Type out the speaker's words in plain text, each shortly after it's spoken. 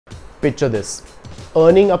Picture this,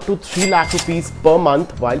 earning up to 3 lakh rupees per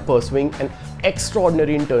month while pursuing an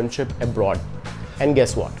extraordinary internship abroad. And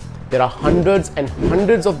guess what? There are hundreds and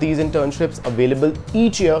hundreds of these internships available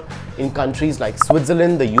each year in countries like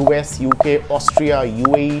Switzerland, the US, UK, Austria,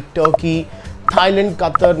 UAE, Turkey, Thailand,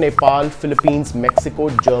 Qatar, Nepal, Philippines, Mexico,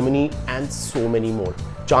 Germany, and so many more.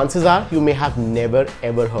 Chances are you may have never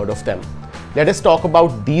ever heard of them. Let us talk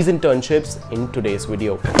about these internships in today's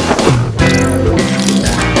video.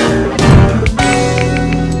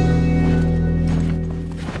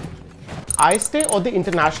 IAESTE, or the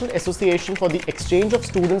International Association for the Exchange of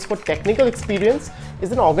Students for Technical Experience,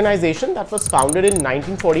 is an organization that was founded in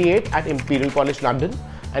 1948 at Imperial College London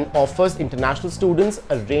and offers international students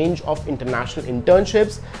a range of international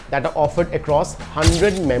internships that are offered across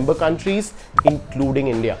 100 member countries, including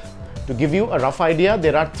India. To give you a rough idea,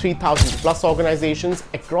 there are 3,000 plus organizations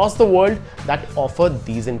across the world that offer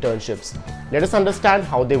these internships. Let us understand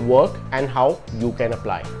how they work and how you can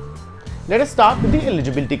apply. Let us start with the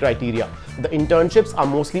eligibility criteria. The internships are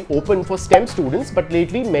mostly open for STEM students, but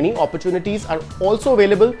lately many opportunities are also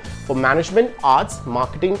available for management, arts,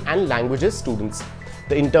 marketing, and languages students.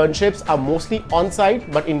 The internships are mostly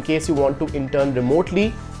on-site, but in case you want to intern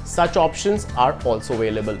remotely, such options are also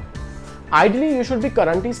available. Ideally, you should be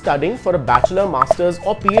currently studying for a bachelor, master's,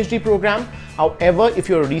 or PhD program. However, if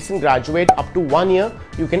you're a recent graduate up to 1 year,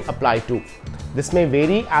 you can apply too. This may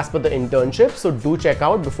vary as per the internship, so do check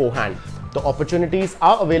out beforehand. The opportunities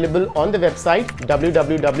are available on the website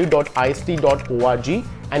www.iast.org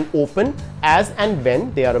and open as and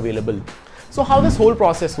when they are available. So how this whole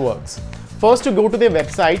process works? First, to go to their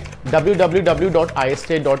website www.iast.org,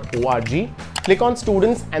 click on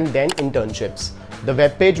students and then internships. The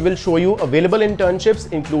web page will show you available internships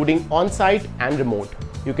including on-site and remote.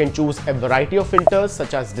 You can choose a variety of filters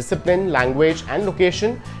such as discipline, language, and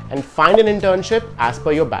location and find an internship as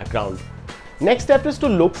per your background. Next step is to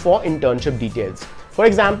look for internship details. For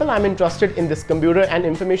example, I'm interested in this computer and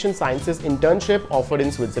information sciences internship offered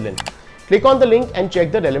in Switzerland. Click on the link and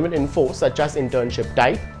check the relevant info such as internship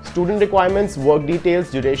type, student requirements, work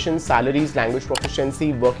details, duration, salaries, language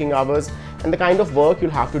proficiency, working hours, and the kind of work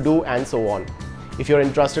you'll have to do, and so on. If you're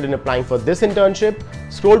interested in applying for this internship,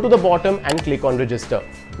 scroll to the bottom and click on register.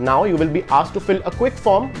 Now you will be asked to fill a quick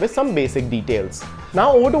form with some basic details.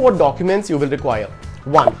 Now over to what documents you will require.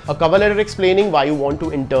 1. A cover letter explaining why you want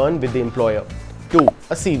to intern with the employer. 2.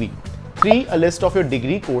 A CV. 3. A list of your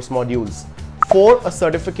degree course modules. 4. A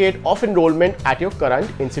certificate of enrollment at your current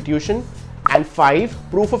institution. And 5.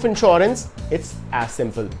 Proof of insurance. It's as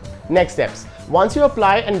simple. Next steps. Once you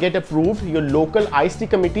apply and get approved, your local IAESTE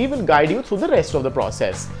committee will guide you through the rest of the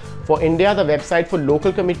process. For India, the website for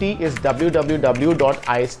local committee is www.iast.in.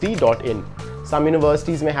 Some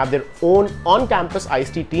universities may have their own on-campus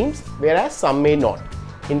IAESTE teams, whereas some may not.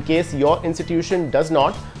 In case your institution does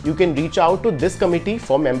not, you can reach out to this committee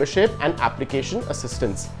for membership and application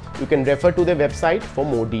assistance. You can refer to their website for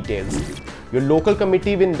more details. Your local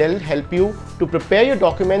committee will then help you to prepare your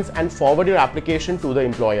documents and forward your application to the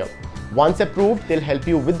employer. Once approved, they'll help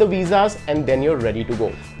you with the visas and then you're ready to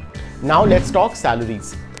go. Now let's talk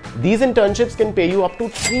salaries. These internships can pay you up to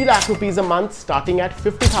 3 lakh rupees a month, starting at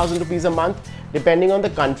 50,000 rupees a month, depending on the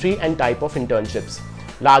country and type of internships.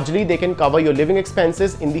 Largely, they can cover your living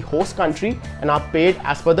expenses in the host country and are paid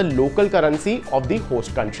as per the local currency of the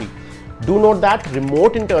host country. Do note that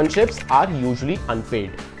remote internships are usually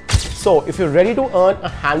unpaid. So, if you're ready to earn a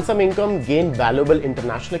handsome income, gain valuable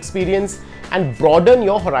international experience, and broaden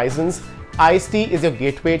your horizons, IAESTE is your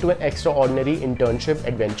gateway to an extraordinary internship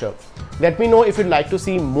adventure. Let me know if you'd like to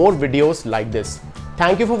see more videos like this.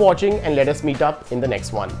 Thank you for watching and let us meet up in the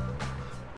next one.